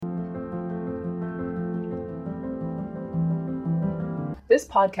This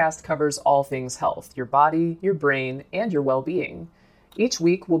podcast covers all things health, your body, your brain, and your well-being. Each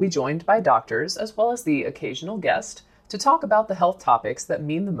week, we'll be joined by doctors, as well as the occasional guest, to talk about the health topics that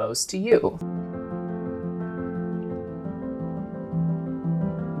mean the most to you.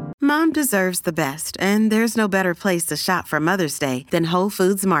 Mom deserves the best, and there's no better place to shop for Mother's Day than Whole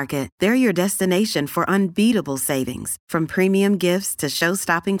Foods Market. They're your destination for unbeatable savings, from premium gifts to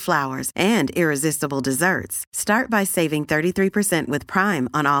show-stopping flowers and irresistible desserts. Start by saving 33% with Prime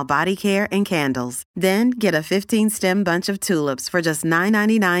on all body care and candles. Then get a 15-stem bunch of tulips for just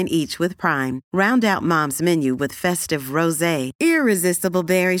 $9.99 each with Prime. Round out Mom's menu with festive rosé, irresistible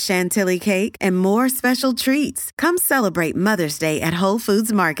berry chantilly cake, and more special treats. Come celebrate Mother's Day at Whole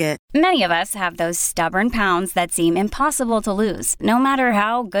Foods Market. Many of us have those stubborn pounds that seem impossible to lose, no matter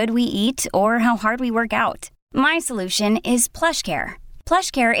how good we eat or how hard we work out. My solution is PlushCare.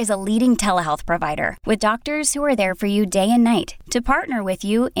 PlushCare is a leading telehealth provider with doctors who are there for you day and night to partner with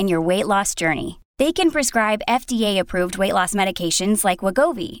you in your weight loss journey. They can prescribe FDA-approved weight loss medications like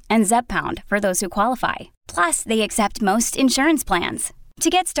Wegovy and Zepbound for those who qualify. Plus, they accept most insurance plans. To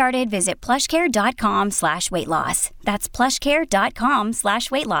get started, visit plushcare.com/weightloss. That's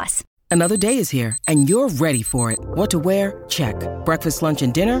plushcare.com/weightloss. Another day is here, and you're ready for it. What to wear? Check. Breakfast, lunch,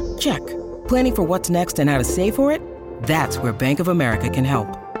 and dinner? Check. Planning for what's next and how to save for it? That's where Bank of America can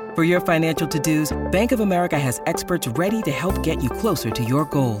help. For your financial to-dos, Bank of America has experts ready to help get you closer to your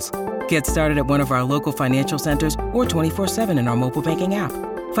goals. Get started at one of our local financial centers or 24/7 in our mobile banking app.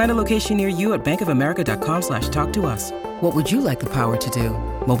 Find a location near you at bankofamerica.com/talktous. What would you like the power to do?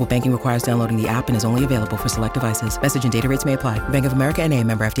 Mobile banking requires downloading the app and is only available for select devices. Message and data rates may apply. Bank of America N.A.,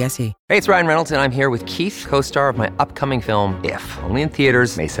 member FDIC. Hey, it's Ryan Reynolds, and I'm here with Keith, co-star of my upcoming film, If, only in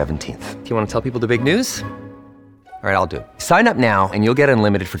theaters May 17th. Do you want to tell people the big news? All right, I'll do it. Sign up now and you'll get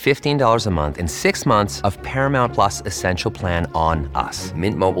unlimited for $15 a month and 6 months of Paramount Plus Essential Plan on us.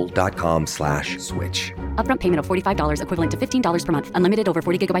 MintMobile.com/switch. Upfront payment of $45 equivalent to $15 per month. Unlimited over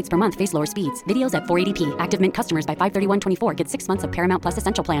 40 gigabytes per month. Face lower speeds. Videos at 480p. Active Mint customers by 531.24 get 6 months of Paramount Plus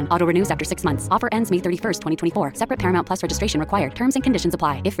Essential Plan. Auto renews after 6 months. Offer ends May 31st, 2024. Separate Paramount Plus registration required. Terms and conditions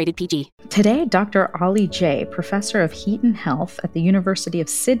apply if rated PG. Today, Dr. Ollie Jay, professor of heat and health at the University of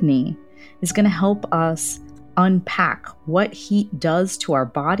Sydney, is going to help us unpack what heat does to our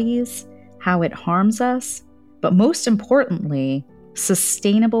bodies, how it harms us, but most importantly,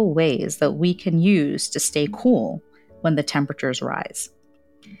 sustainable ways that we can use to stay cool when the temperatures rise.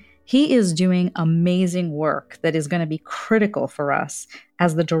 He is doing amazing work that is going to be critical for us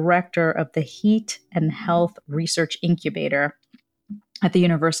as the director of the Heat and Health Research Incubator at the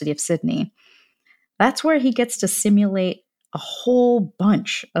University of Sydney. That's where he gets to simulate a whole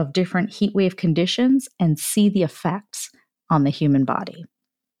bunch of different heat wave conditions and see the effects on the human body.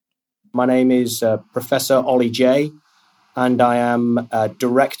 My name is Professor Ollie Jay, and I am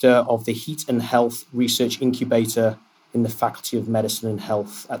Director of the Heat and Health Research Incubator in the Faculty of Medicine and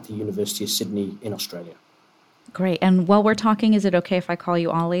Health at the University of Sydney in Australia. Great. And while we're talking, is it okay if I call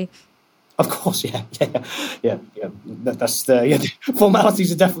you Ollie? Of course, yeah. That's the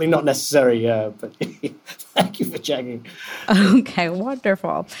formalities are definitely not necessary, but thank you for checking. Okay,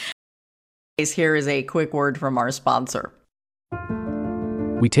 wonderful. Here is a quick word from our sponsor.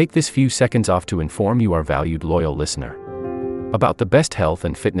 We take this few seconds off to inform you, our valued loyal listener, about the best health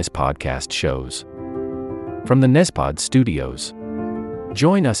and fitness podcast shows from the Nezpod studios.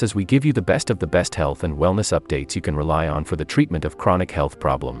 Join us as we give you the best of the best health and wellness updates you can rely on for the treatment of chronic health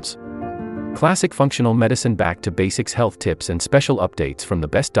problems. Classic functional medicine back to basics health tips and special updates from the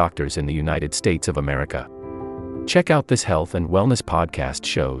best doctors in the United States of America. Check out this health and wellness podcast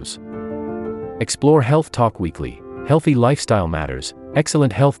shows. Explore Health Talk Weekly, Healthy Lifestyle Matters,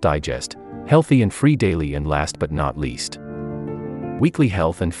 Excellent Health Digest, Healthy and Free Daily, and last but not least, Weekly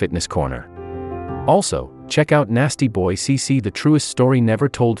Health and Fitness Corner. Also, check out Nasty Boy CC, the truest story never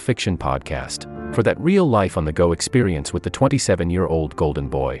told fiction podcast, for that real life on the go experience with the 27-year-old golden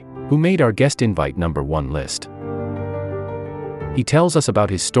boy who made our guest invite #1 list. He tells us about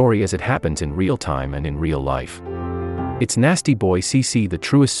his story as it happens in real time and in real life. It's Nasty Boy CC, the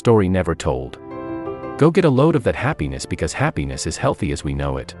truest story never told. Go get a load of that happiness, because happiness is healthy as we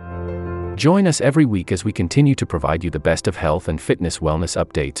know it. Join us every week as we continue to provide you the best of health and fitness wellness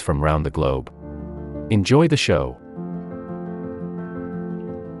updates from around the globe. Enjoy the show.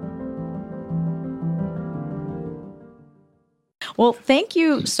 Well, thank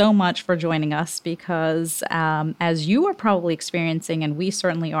you so much for joining us, because as you are probably experiencing, and we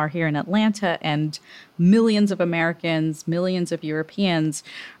certainly are here in Atlanta, and millions of Americans, millions of Europeans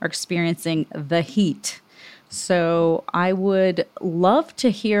are experiencing the heat. So I would love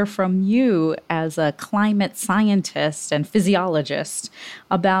to hear from you as a climate scientist and physiologist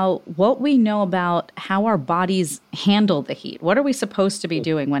about what we know about how our bodies handle the heat. What are we supposed to be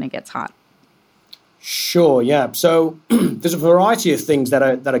doing when it gets hot? Sure, yeah. So there's a variety of things that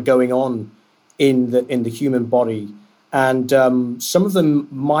are going on in the human body, and some of them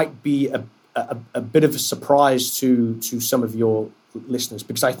might be a bit of a surprise to some of your listeners,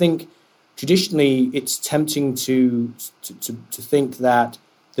 because I think traditionally it's tempting to think that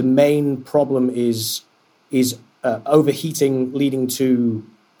the main problem is overheating leading to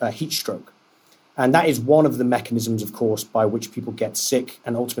heat stroke. And that is one of the mechanisms, of course, by which people get sick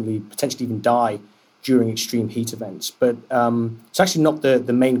and ultimately potentially even die during extreme heat events. But it's actually not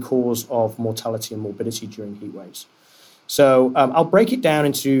the main cause of mortality and morbidity during heat waves. So I'll break it down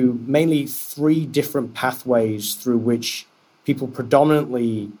into mainly 3 different pathways through which people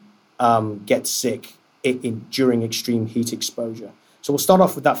predominantly get sick during extreme heat exposure. So we'll start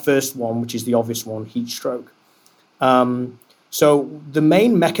off with that first one, which is the obvious one, heat stroke. So the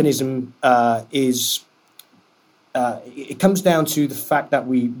main mechanism is it comes down to the fact that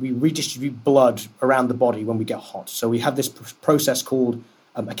we redistribute blood around the body when we get hot. So we have this process called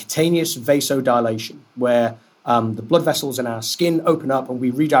a cutaneous vasodilation, where the blood vessels in our skin open up and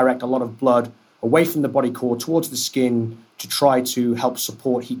we redirect a lot of blood away from the body core towards the skin to try to help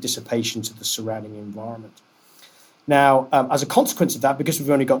support heat dissipation to the surrounding environment. Now, as a consequence of that, because we've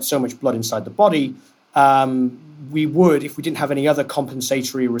only got so much blood inside the body, we would, if we didn't have any other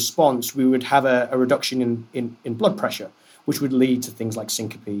compensatory response, we would have a reduction in blood pressure, which would lead to things like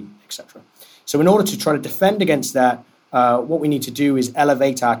syncope, etc. So in order to try to defend against that, what we need to do is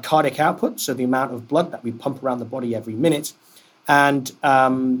elevate our cardiac output, so the amount of blood that we pump around the body every minute. And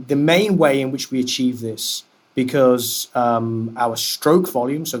the main way in which we achieve this, because our stroke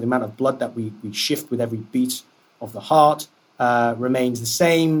volume, so the amount of blood that we shift with every beat of the heart, remains the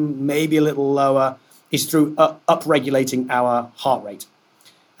same, maybe a little lower, is through upregulating our heart rate.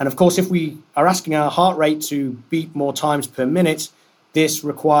 And of course, if we are asking our heart rate to beat more times per minute, this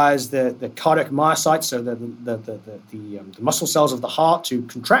requires the cardiac myocytes, so the muscle cells of the heart, to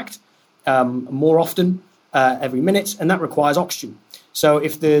contract more often every minute, and that requires oxygen. So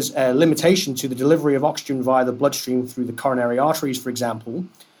if there's a limitation to the delivery of oxygen via the bloodstream through the coronary arteries, for example,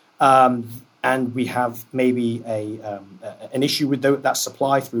 and we have maybe an issue with that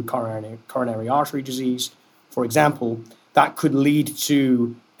supply through coronary artery disease, for example, that could lead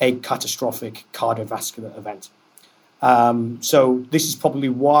to a catastrophic cardiovascular event. So this is probably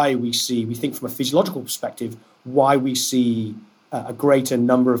why we think from a physiological perspective, why we see a greater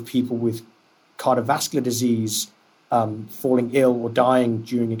number of people with cardiovascular disease falling ill or dying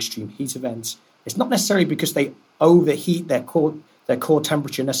during extreme heat events. It's not necessarily because they overheat, their core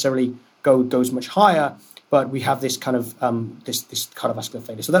temperature necessarily goes much higher, but we have this kind of this cardiovascular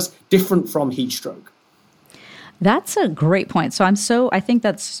failure. So that's different from heat stroke. That's a great point. So I think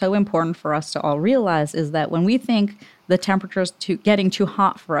that's so important for us to all realize, is that when we think the temperature's getting too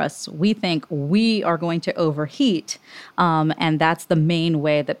hot for us, we think we are going to overheat. And that's the main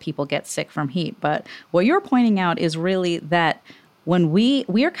way that people get sick from heat. But what you're pointing out is really that when we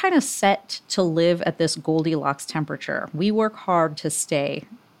are kind of set to live at this Goldilocks temperature, we work hard to stay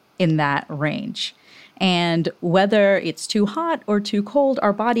in that range. And whether it's too hot or too cold,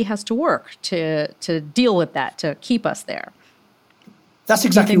 our body has to work to deal with that, to keep us there. That's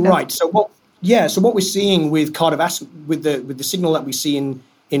exactly right. So what we're seeing with with the signal that we see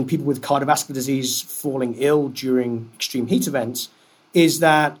in people with cardiovascular disease falling ill during extreme heat events, is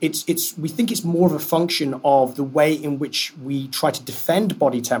that we think it's more of a function of the way in which we try to defend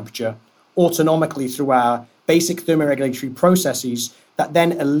body temperature autonomically through our basic thermoregulatory processes that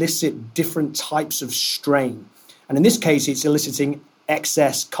then elicit different types of strain. And in this case, it's eliciting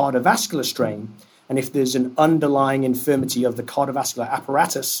excess cardiovascular strain. And if there's an underlying infirmity of the cardiovascular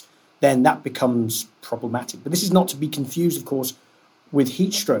apparatus, then that becomes problematic. But this is not to be confused, of course, with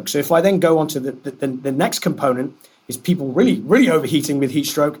heat stroke. So if I then go on to the next component, is people really overheating with heat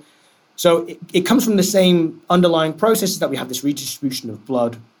stroke. So it comes from the same underlying processes that we have this redistribution of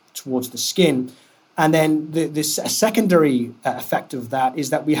blood towards the skin. And then the secondary effect of that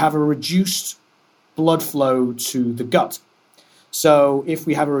is that we have a reduced blood flow to the gut. So if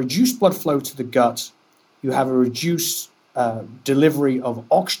we have a reduced blood flow to the gut, you have a reduced delivery of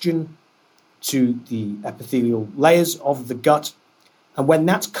oxygen to the epithelial layers of the gut. And when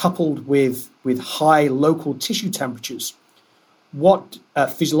that's coupled with high local tissue temperatures, what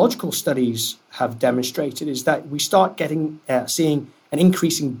physiological studies have demonstrated is that we start seeing an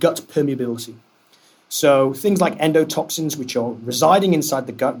increase in gut permeability. So things like endotoxins, which are residing inside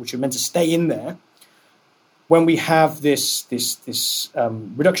the gut, which are meant to stay in there, when we have this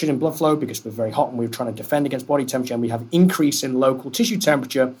reduction in blood flow because we're very hot and we're trying to defend against body temperature, and we have increase in local tissue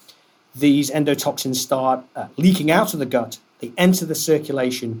temperature, these endotoxins start leaking out of the gut. They enter the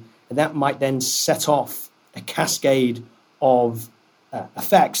circulation, and that might then set off a cascade of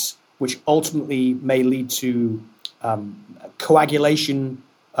effects, which ultimately may lead to coagulation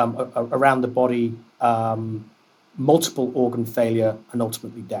around the body, multiple organ failure, and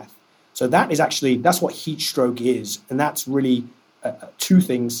ultimately death. So that's what heat stroke is. And that's really two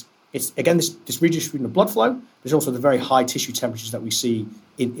things. It's, again, this redistribution of blood flow. There's also the very high tissue temperatures that we see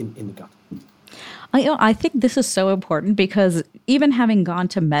in the gut. I think this is so important because even having gone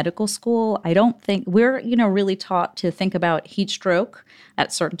to medical school, I don't think we're, really taught to think about heat stroke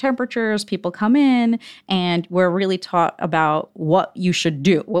at certain temperatures. People come in and we're really taught about what you should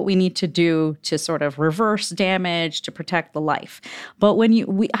do, what we need to do to sort of reverse damage, to protect the life. But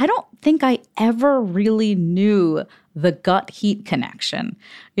I don't think I ever really knew the gut heat connection,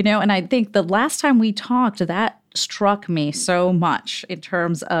 and I think the last time we talked, that struck me so much in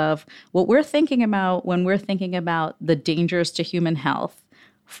terms of what we're thinking about when we're thinking about the dangers to human health.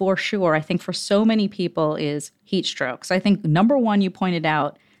 For sure, I think for so many people is heat strokes. I think number one, you pointed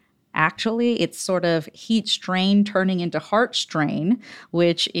out, actually, it's sort of heat strain turning into heart strain,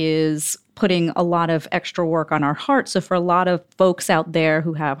 which is putting a lot of extra work on our heart. So for a lot of folks out there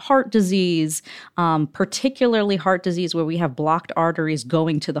who have heart disease, particularly heart disease where we have blocked arteries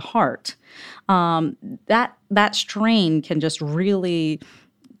going to the heart, that strain can just really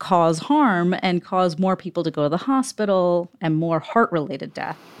cause harm and cause more people to go to the hospital and more heart-related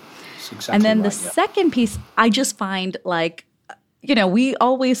death. Exactly and then right, the second piece, I just find we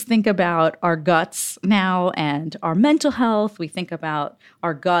always think about our guts now and our mental health. We think about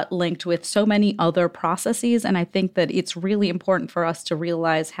our gut linked with so many other processes. And I think that it's really important for us to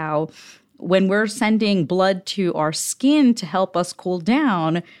realize how when we're sending blood to our skin to help us cool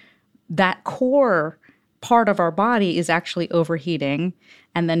down, that core part of our body is actually overheating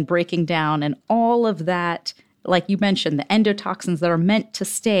and then breaking down. And all of that, like you mentioned, the endotoxins that are meant to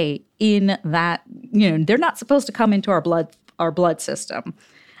stay in that, they're not supposed to come into our blood system.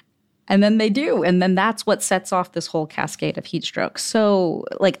 And then they do. And then that's what sets off this whole cascade of heat stroke. So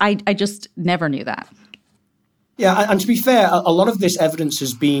I just never knew that. Yeah, and to be fair, a lot of this evidence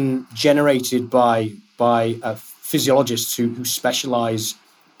has been generated by physiologists who specialize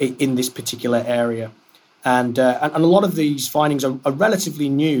in this particular area. And a lot of these findings are relatively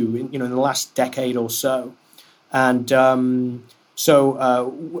new in the last decade or so. And so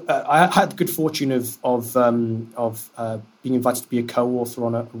I had the good fortune of being invited to be a co-author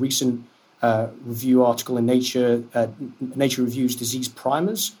on a recent review article in Nature Reviews Disease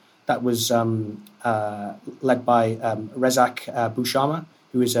Primers that was led by Rezak Boushama,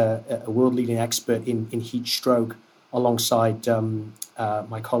 who is a world-leading expert in heat stroke, alongside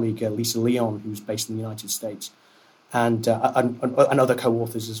my colleague Lisa Leon, who's based in the United States, and other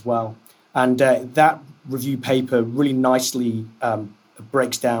co-authors as well. And that review paper really nicely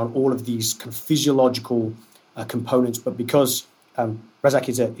breaks down all of these kind of physiological components. But because Rezak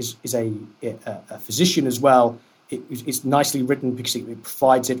is a physician as well, it's nicely written because it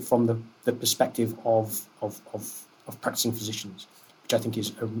provides it from the perspective of practicing physicians, which I think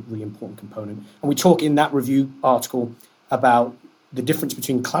is a really important component. And we talk in that review article about the difference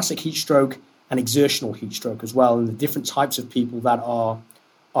between classic heat stroke and exertional heat stroke as well, and the different types of people that are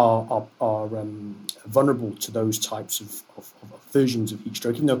vulnerable to those types of versions of heat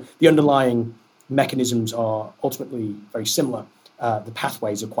stroke, even though the underlying mechanisms are ultimately very similar. The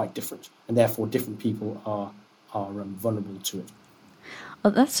pathways are quite different, and therefore different people are vulnerable to it.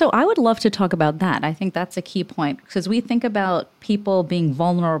 So I would love to talk about that. I think that's a key point because we think about people being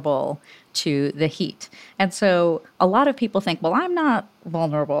vulnerable to the heat. And so a lot of people think, well, I'm not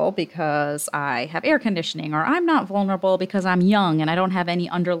vulnerable because I have air conditioning, or I'm not vulnerable because I'm young and I don't have any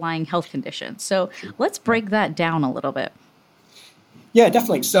underlying health conditions. So let's break that down a little bit. Yeah,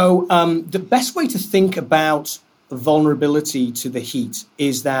 definitely. So the best way to think about vulnerability to the heat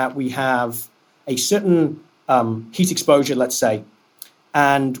is that we have a certain heat exposure, let's say,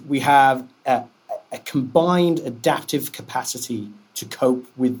 and we have a combined adaptive capacity to cope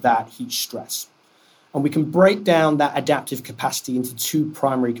with that heat stress. And we can break down that adaptive capacity into two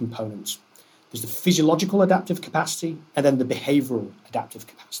primary components. There's the physiological adaptive capacity and then the behavioral adaptive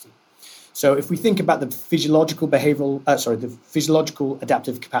capacity. So if we think about the physiological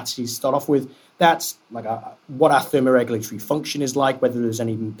adaptive capacity to start off with, that's like what our thermoregulatory function is like, whether there's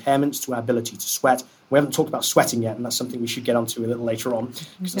any impairments to our ability to sweat. We haven't talked about sweating yet, and that's something we should get onto a little later on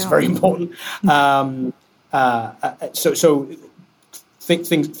because it's very important. So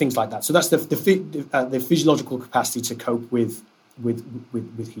things like that. So that's the physiological capacity to cope with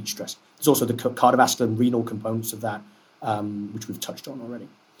heat stress. There's also the cardiovascular and renal components of that, which we've touched on already.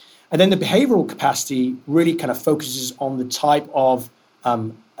 And then the behavioral capacity really kind of focuses on the type of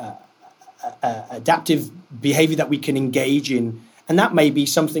adaptive behavior that we can engage in. And that may be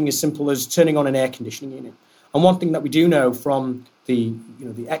something as simple as turning on an air conditioning unit. And one thing that we do know from the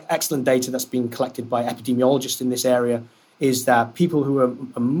excellent data that's been collected by epidemiologists in this area is that people who are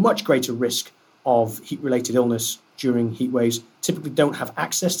a much greater risk of heat-related illness during heat waves typically don't have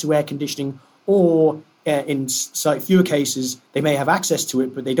access to air conditioning, or in slightly fewer cases, they may have access to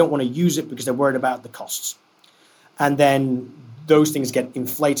it, but they don't want to use it because they're worried about the costs. And then those things get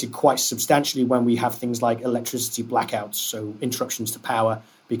inflated quite substantially when we have things like electricity blackouts, so interruptions to power,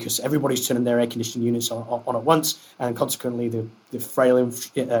 because everybody's turning their air conditioning units on at once, and consequently the frail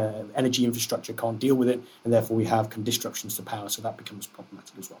energy infrastructure can't deal with it, and therefore we have disruptions to power, so that becomes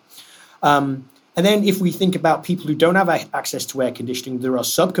problematic as well. And then if we think about people who don't have access to air conditioning, there are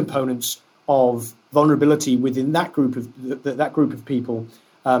subcomponents of vulnerability within that group of people.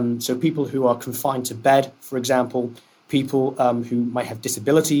 So people who are confined to bed, for example, people who might have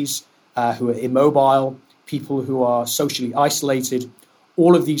disabilities, who are immobile, people who are socially isolated.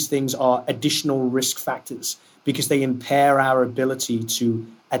 All of these things are additional risk factors because they impair our ability to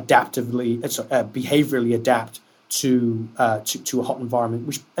behaviorally adapt to a hot environment,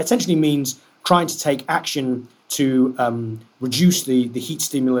 which essentially means trying to take action to reduce the heat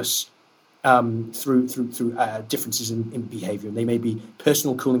stimulus through differences in behavior. They may be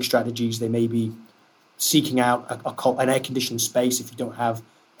personal cooling strategies. They may be seeking out an air-conditioned space if you don't have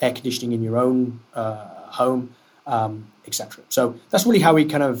air conditioning in your own home, etc. So that's really how we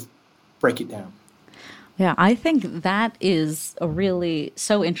kind of break it down. Yeah, I think that is a really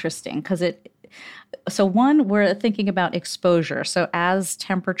so interesting because so one, we're thinking about exposure. So as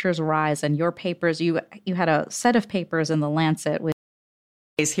temperatures rise, and your papers, you had a set of papers in the Lancet with.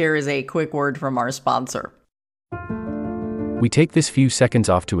 Here is a quick word from our sponsor. We take this few seconds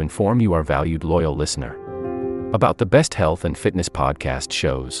off to inform you, our valued loyal listener, about the best health and fitness podcast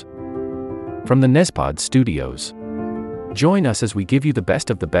shows from the Nespod studios. Join us as we give you the best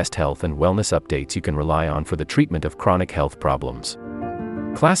of the best health and wellness updates you can rely on for the treatment of chronic health problems.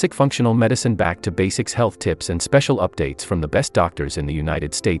 Classic functional medicine back to basics health tips and special updates from the best doctors in the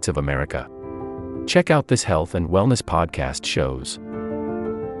United States of America. Check out this health and wellness podcast shows.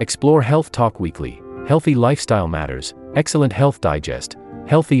 Explore Health Talk Weekly, Healthy Lifestyle Matters, Excellent Health Digest,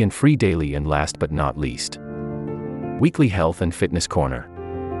 Healthy and Free Daily, and last but not least, Weekly Health and Fitness Corner.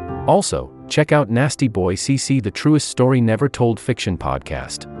 Also, check out Nasty Boy CC, the truest story never told fiction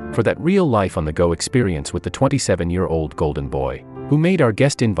podcast, for that real life on the go experience with the 27-year-old golden boy, who made our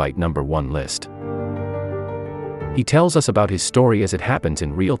guest invite #1 list. He tells us about his story as it happens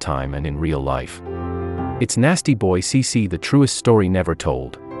in real time and in real life. It's Nasty Boy CC, the truest story never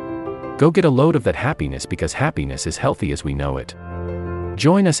told. Go get a load of that happiness, because happiness is healthy as we know it.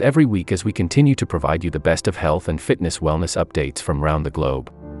 Join us every week as we continue to provide you the best of health and fitness wellness updates from around the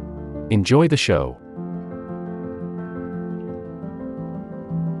globe. Enjoy the show.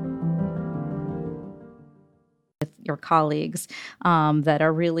 With your colleagues that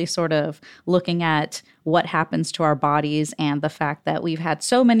are really sort of looking at what happens to our bodies, and the fact that we've had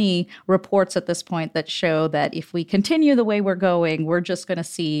so many reports at this point that show that if we continue the way we're going, we're just going to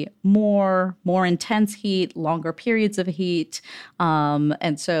see more intense heat, longer periods of heat.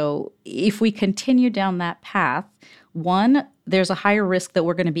 And so if we continue down that path, one, there's a higher risk that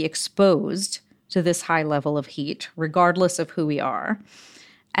we're going to be exposed to this high level of heat, regardless of who we are.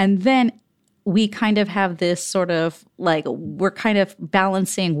 And then we kind of have this sort of like, we're kind of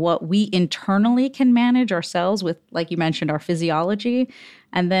balancing what we internally can manage ourselves with, like you mentioned, our physiology,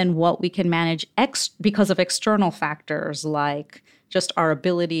 and then what we can manage because of external factors like just our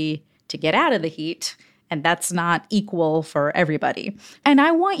ability to get out of the heat. And that's not equal for everybody. And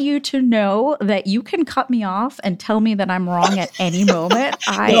I want you to know that you can cut me off and tell me that I'm wrong at any moment.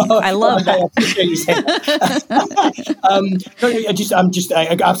 I love that. I appreciate you saying that. I'm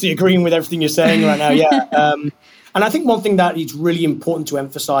absolutely agreeing with everything you're saying right now. Yeah. And I think one thing that is really important to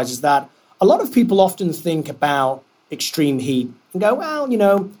emphasize is that a lot of people often think about extreme heat and go, well,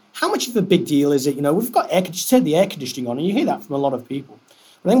 how much of a big deal is it? We've got just turn the air conditioning on, and you hear that from a lot of people.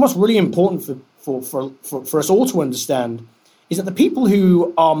 But I think what's really important for us all to understand is that the people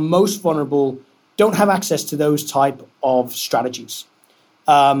who are most vulnerable don't have access to those type of strategies.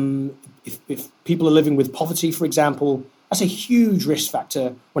 If people are living with poverty, for example, that's a huge risk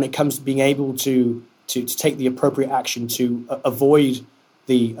factor when it comes to being able to take the appropriate action to avoid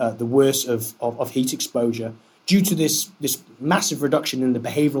the worst of heat exposure. due to this massive reduction in the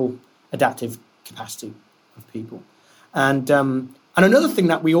behavioral adaptive capacity of people. And another thing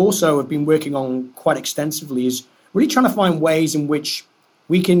that we also have been working on quite extensively is really trying to find ways in which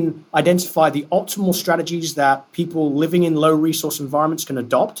we can identify the optimal strategies that people living in low resource environments can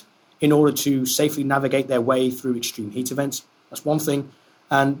adopt in order to safely navigate their way through extreme heat events. That's one thing.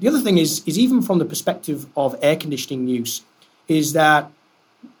 And the other thing is even from the perspective of air conditioning use, is that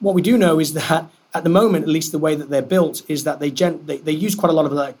what we do know is that at the moment, at least the way that they're built, is that they use quite a lot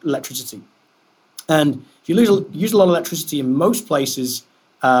of electricity. And if you use a lot of electricity in most places,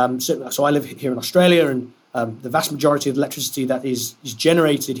 so I live here in Australia, and the vast majority of the electricity that is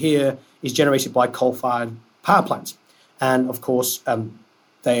generated here is generated by coal-fired power plants. And of course,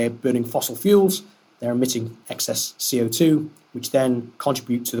 they're burning fossil fuels, they're emitting excess CO2, which then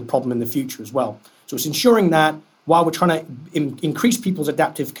contribute to the problem in the future as well. So it's ensuring that while we're trying to increase people's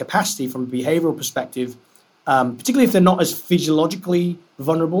adaptive capacity from a behavioral perspective, particularly if they're not as physiologically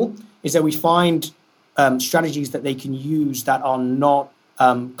vulnerable, is that we find strategies that they can use that are not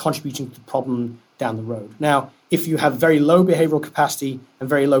contributing to the problem down the road. Now, if you have very low behavioral capacity and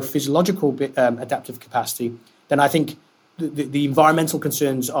very low physiological adaptive capacity, then I think the environmental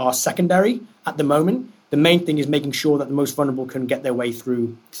concerns are secondary at the moment. The main thing is making sure that the most vulnerable can get their way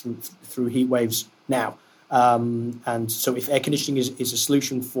through heat waves now. And so if air conditioning is a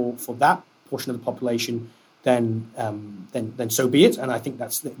solution for that portion of the population, then so be it. And I think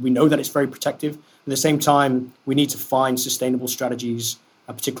we know that it's very protective. At the same time, we need to find sustainable strategies,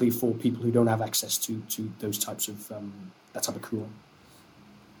 particularly for people who don't have access to those types of that type of cooling.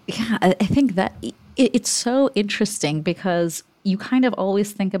 Yeah, I think that it's so interesting because you kind of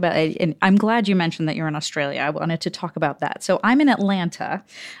always think about it, and I'm glad you mentioned that you're in Australia. I wanted to talk about that. So I'm in Atlanta,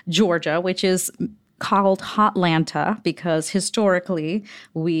 Georgia, which is called Hotlanta because historically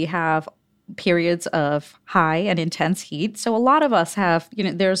we have periods of high and intense heat. So a lot of us have,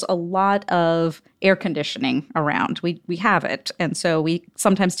 there's a lot of air conditioning around. We have it. And so we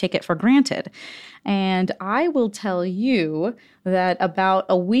sometimes take it for granted. And I will tell you that about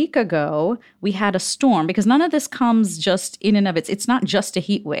a week ago, we had a storm because none of this comes just in and of it's not just a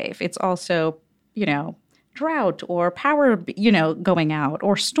heat wave. It's also, drought or power, going out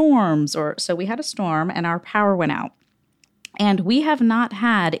or storms so we had a storm and our power went out. And we have not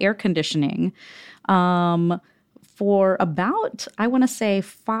had air conditioning for about, I want to say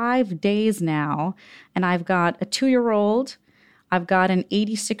 5 days now. And I've got a 2-year-old, I've got an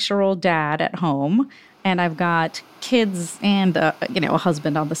 86-year-old dad at home, and I've got kids and, a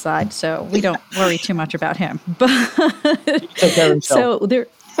husband on the side. So we don't worry too much about him. But take care of himself. So there,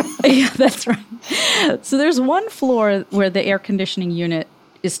 yeah, that's right. So there's one floor where the air conditioning unit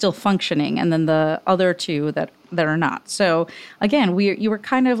is still functioning, and then the other two that are not. So again, you were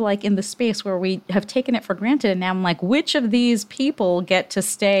kind of like in the space where we have taken it for granted, and now I'm like, which of these people get to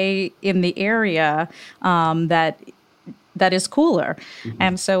stay in the area that is cooler? Mm-hmm.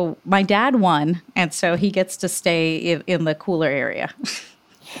 And so my dad won, and so he gets to stay in the cooler area.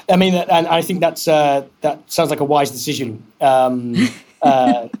 I mean, and I think that sounds like a wise decision.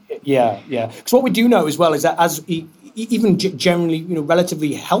 Yeah. Because what we do know as well is that as even generally,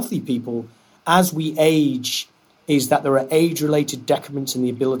 relatively healthy people, as we age, is that there are age-related decrements in the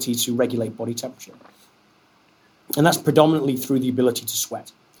ability to regulate body temperature. And that's predominantly through the ability to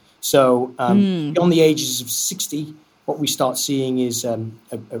sweat. So beyond the ages of 60, what we start seeing is a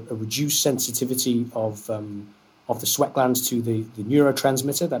reduced sensitivity of the sweat glands to the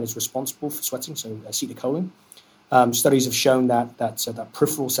neurotransmitter that is responsible for sweating, so acetylcholine. Studies have shown that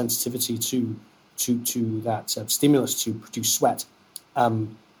peripheral sensitivity to that stimulus to produce sweat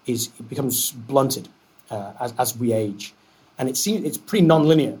it becomes blunted as we age, and it's pretty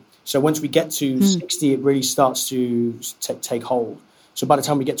non-linear. So once we get to 60, it really starts to take hold. So by the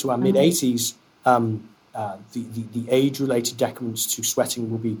time we get to our mid-80s, the age-related decrements to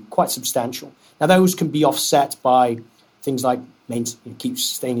sweating will be quite substantial. Now those can be offset by things like keep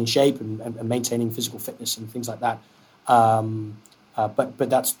staying in shape and maintaining physical fitness and things like that. But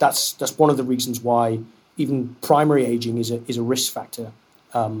that's one of the reasons why even primary aging is a risk factor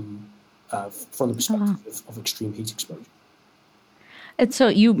from the perspective of extreme heat exposure. And so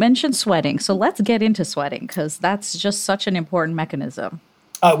you mentioned sweating. So let's get into sweating because that's just such an important mechanism.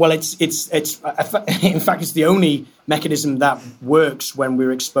 Well, it's in fact it's the only mechanism that works when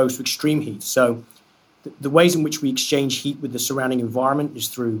we're exposed to extreme heat. So the ways in which we exchange heat with the surrounding environment is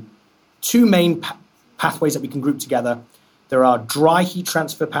through two main pathways that we can group together. There are dry heat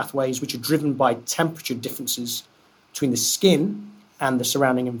transfer pathways, which are driven by temperature differences between the skin and the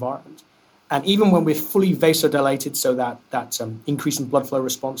surrounding environment. And even when we're fully vasodilated, so that increase in blood flow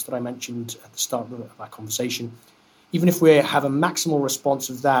response that I mentioned at the start of our conversation, even if we have a maximal response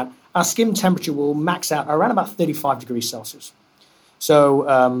of that, our skin temperature will max out around about 35 degrees Celsius. So,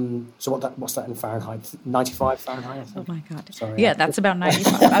 what's that in Fahrenheit? 95 Fahrenheit, I think. Oh my God. Sorry, yeah, that's about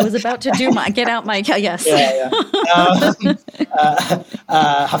 95. I was about to yes. Yeah.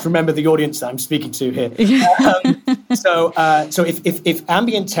 Have to remember the audience that I'm speaking to here. So if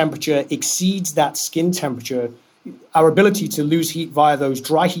ambient temperature exceeds that skin temperature, our ability to lose heat via those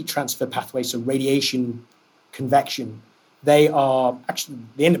dry heat transfer pathways, so radiation, convection, they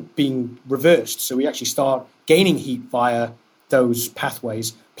end up being reversed. So we actually start gaining heat via those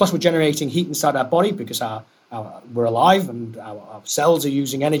pathways. Plus, we're generating heat inside our body because we're alive and our cells are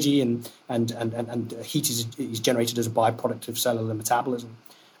using energy, and heat is generated as a byproduct of cellular metabolism.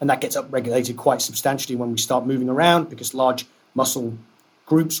 And that gets upregulated quite substantially when we start moving around, because large muscle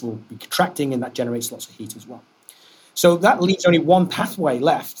groups will be contracting, and that generates lots of heat as well. So that leaves only one pathway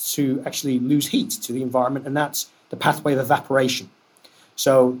left to actually lose heat to the environment, and that's the pathway of evaporation.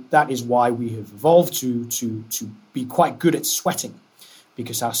 So that is why we have evolved to be quite good at sweating,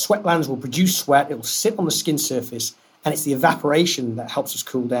 because our sweat glands will produce sweat, it will sit on the skin surface, and it's the evaporation that helps us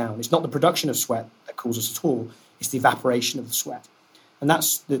cool down. It's not the production of sweat that cools us at all, it's the evaporation of the sweat. And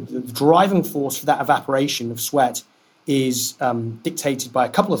that's the driving force for that evaporation of sweat is dictated by a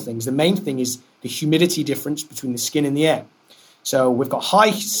couple of things. The main thing is the humidity difference between the skin and the air. So we've got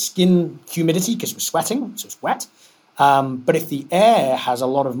high skin humidity because we're sweating, so it's wet. But if the air has a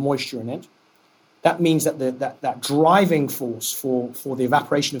lot of moisture in it, that means that that driving force for the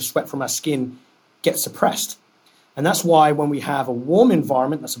evaporation of sweat from our skin gets suppressed. And that's why when we have a warm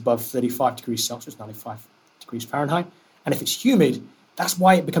environment that's above 35 degrees Celsius, 95 degrees Fahrenheit, and if it's humid, that's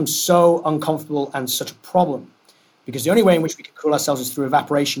why it becomes so uncomfortable and such a problem. Because the only way in which we can cool ourselves is through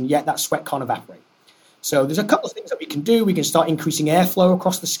evaporation, yet that sweat can't evaporate. So there's a couple of things that we can do. We can start increasing airflow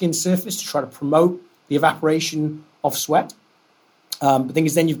across the skin surface to try to promote the evaporation of sweat. The thing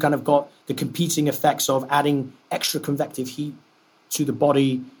is, then you've kind of got the competing effects of adding extra convective heat to the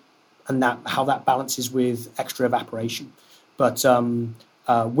body, and how that balances with extra evaporation. But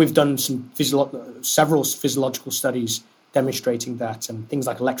we've done several physiological studies demonstrating that things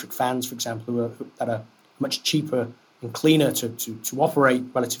like electric fans, for example, that are much cheaper and cleaner to operate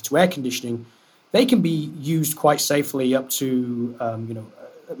relative to air conditioning, they can be used quite safely up to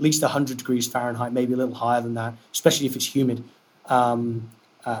at least 100 degrees Fahrenheit, maybe a little higher than that, especially if it's humid. And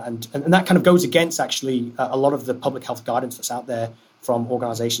that kind of goes against actually a lot of the public health guidance that's out there from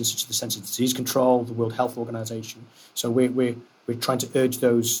organizations such as the Centers for Disease Control, the World Health Organization. So we're trying to urge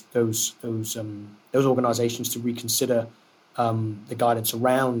those organizations to reconsider the guidance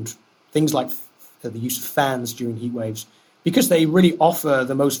around things like the use of fans during heat waves, because they really offer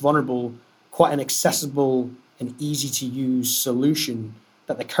the most vulnerable quite an accessible and easy to use solution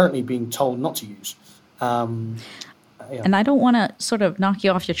that they're currently being told not to use. And I don't want to sort of knock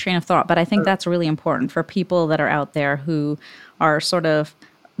you off your train of thought, but I think that's really important for people that are out there who are sort of,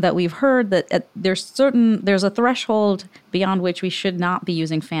 that we've heard that there's a threshold beyond which we should not be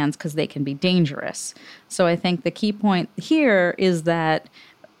using fans because they can be dangerous. So I think the key point here is that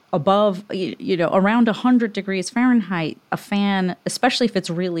above, around 100 degrees Fahrenheit, a fan, especially if it's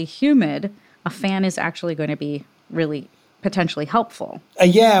really humid, a fan is actually going to be really potentially helpful.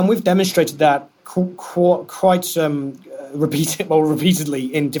 And we've demonstrated that quite repeatedly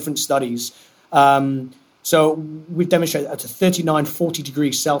in different studies. So we've demonstrated at 39, 40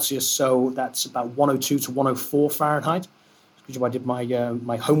 degrees Celsius, so that's about 102 to 104 Fahrenheit. I did my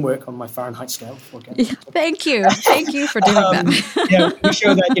homework on my Fahrenheit scale. Thank you for doing that. We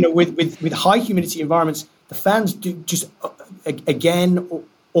show that with high humidity environments, the fans do just again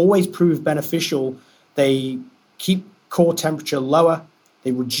always prove beneficial. They keep core temperature lower.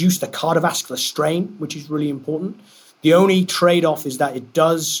 They reduce the cardiovascular strain, which is really important. The only trade-off is that it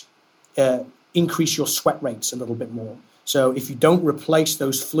does increase your sweat rates a little bit more. So if you don't replace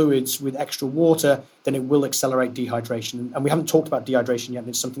those fluids with extra water, then it will accelerate dehydration. And we haven't talked about dehydration yet, and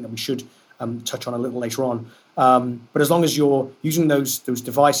it's something that we should touch on a little later on. But as long as you're using those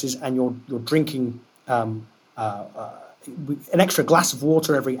devices and you're drinking an extra glass of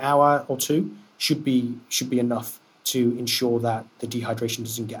water every hour or two, should be enough to ensure that the dehydration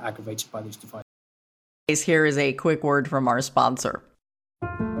doesn't get aggravated by these devices. Here is a quick word from our sponsor.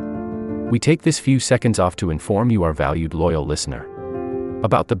 We take this few seconds off to inform you, our valued loyal listener,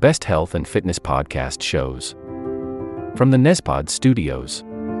 about the best health and fitness podcast shows from the Nespod studios.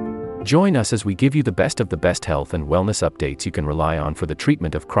 Join us as we give you the best of the best health and wellness updates you can rely on for the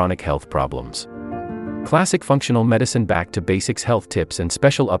treatment of chronic health problems. Classic functional medicine back to basics health tips and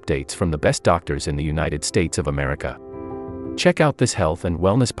special updates from the best doctors in the United States of America. Check out this health and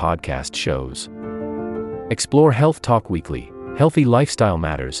wellness podcast shows. Explore Health Talk Weekly, Healthy Lifestyle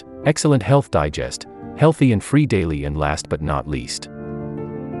Matters, Excellent Health Digest, Healthy and Free Daily, and last but not least,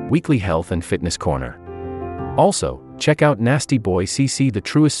 Weekly Health and Fitness Corner. Also, check out Nasty Boy CC, the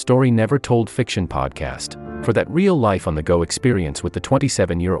truest story never told fiction podcast, for that real life on the go experience with the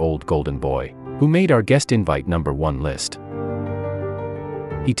 27-year-old golden boy, who made our guest invite #1 list.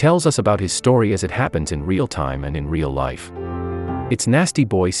 He tells us about his story as it happens in real time and in real life. It's Nasty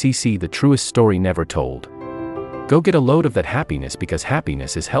Boy CC, the truest story never told. Go get a load of that happiness, because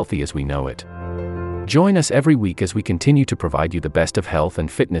happiness is healthy as we know it. Join us every week as we continue to provide you the best of health and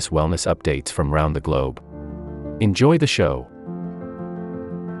fitness wellness updates from around the globe. Enjoy the show.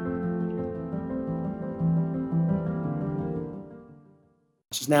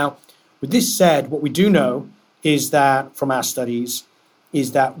 Now, with this said, what we do know is that from our studies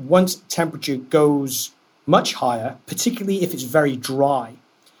is that once temperature goes much higher, particularly if it's very dry.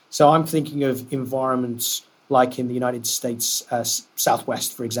 So I'm thinking of environments like in the United States,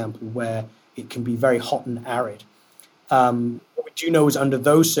 Southwest, for example, where it can be very hot and arid. What we do know is under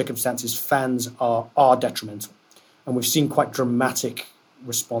those circumstances, fans are detrimental. And we've seen quite dramatic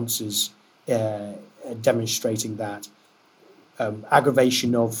responses demonstrating that.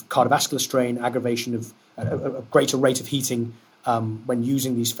 Aggravation of cardiovascular strain, aggravation of a greater rate of heating when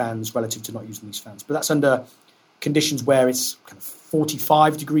using these fans relative to not using these fans. But that's under conditions where it's kind of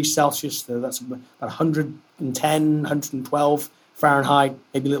 45 degrees Celsius, so that's about 110, 112 Fahrenheit,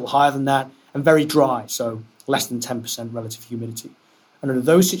 maybe a little higher than that, and very dry, so less than 10% relative humidity. And under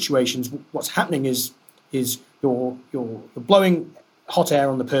those situations, what's happening is you're blowing hot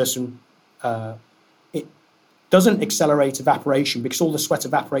air on the person. It doesn't accelerate evaporation because all the sweat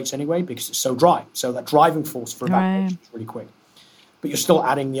evaporates anyway because it's so dry. So that driving force for evaporation is really quick. But you're still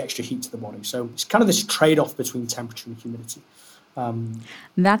adding the extra heat to the body. So it's kind of this trade-off between temperature and humidity.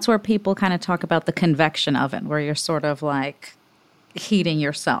 That's where people kind of talk about the convection oven, where you're sort of like heating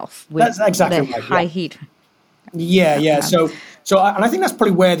yourself with that's exactly the right, high heat. Yeah. So and I think that's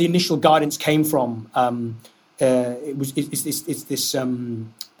probably where the initial guidance came from. It's this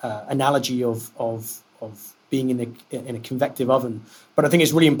analogy of being in a convective oven. But I think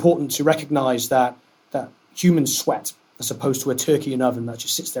it's really important to recognize that humans sweat as opposed to a turkey in an oven that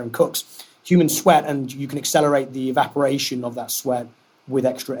just sits there and cooks. Humans sweat, and you can accelerate the evaporation of that sweat with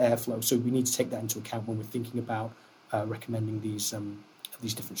extra airflow. So we need to take that into account when we're thinking about recommending these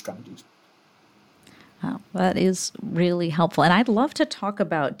different strategies. Oh, that is really helpful. And I'd love to talk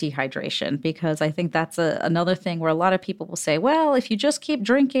about dehydration, because I think that's another thing where a lot of people will say, well, if you just keep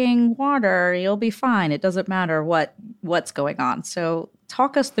drinking water, you'll be fine. It doesn't matter what's going on. So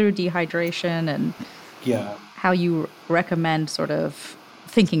talk us through dehydration and how you recommend sort of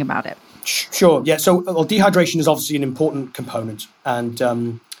thinking about it. Sure. Yeah. So dehydration is obviously an important component. And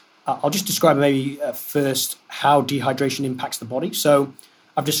I'll just describe maybe first how dehydration impacts the body. So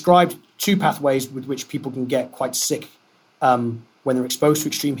I've described two pathways with which people can get quite sick when they're exposed to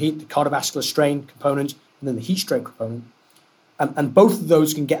extreme heat, the cardiovascular strain component and then the heat stroke component. And both of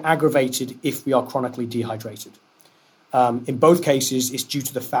those can get aggravated if we are chronically dehydrated. In both cases, it's due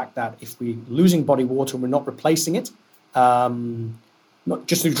to the fact that if we're losing body water and we're not replacing it, not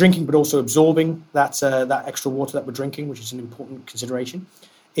just through drinking, but also absorbing that extra water that we're drinking, which is an important consideration,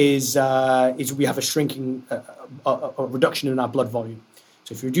 is we have a shrinking, a reduction in our blood volume.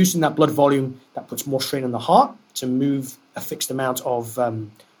 So if you're reducing that blood volume, that puts more strain on the heart to move a fixed amount of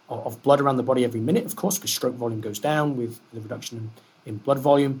blood around the body every minute, of course, because stroke volume goes down with the reduction in blood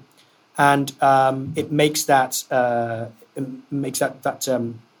volume, and it makes that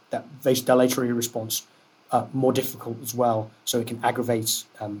vasodilatory response more difficult as well. So it can aggravate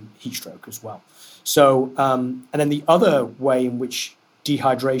heat stroke as well. So and then the other way in which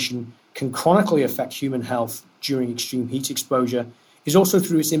dehydration can chronically affect human health during extreme heat exposure is also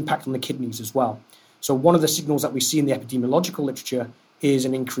through its impact on the kidneys as well. So one of the signals that we see in the epidemiological literature is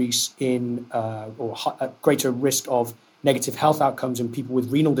an increase in or a greater risk of negative health outcomes in people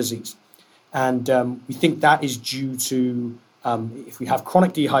with renal disease. And we think that is due to, if we have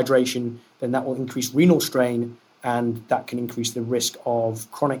chronic dehydration, then that will increase renal strain, and that can increase the risk of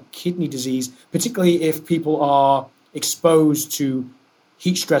chronic kidney disease, particularly if people are exposed to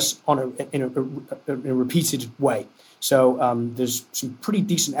heat stress in a repeated way. So there's some pretty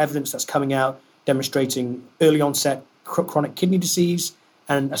decent evidence that's coming out demonstrating early onset chronic kidney disease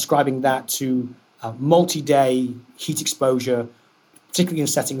and ascribing that to multi-day heat exposure, particularly in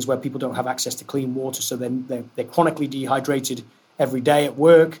settings where people don't have access to clean water. So they're chronically dehydrated every day at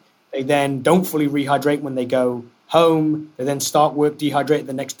work, They then don't fully rehydrate when they go home. They then start work dehydrated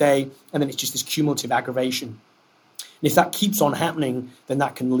the next day, and then it's just this cumulative aggravation. And if that keeps on happening, then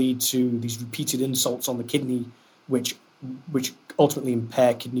that can lead to these repeated insults on the kidney, which ultimately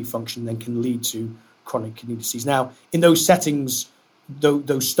impair kidney function, then can lead to chronic kidney disease. Now, in those settings,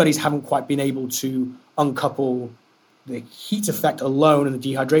 those studies haven't quite been able to uncouple the heat effect alone and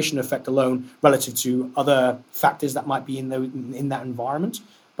the dehydration effect alone relative to other factors that might be in that environment.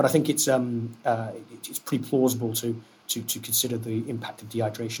 But I think it's pretty plausible to consider the impact of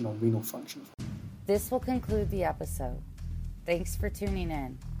dehydration on renal function. This will conclude the episode. Thanks for tuning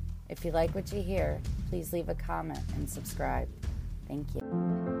in. If you like what you hear, please leave a comment and subscribe. Thank you.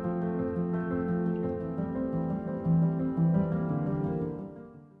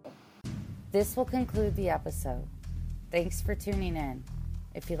 This will conclude the episode. Thanks for tuning in.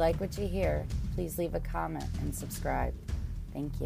 If you like what you hear, please leave a comment and subscribe. Thank you.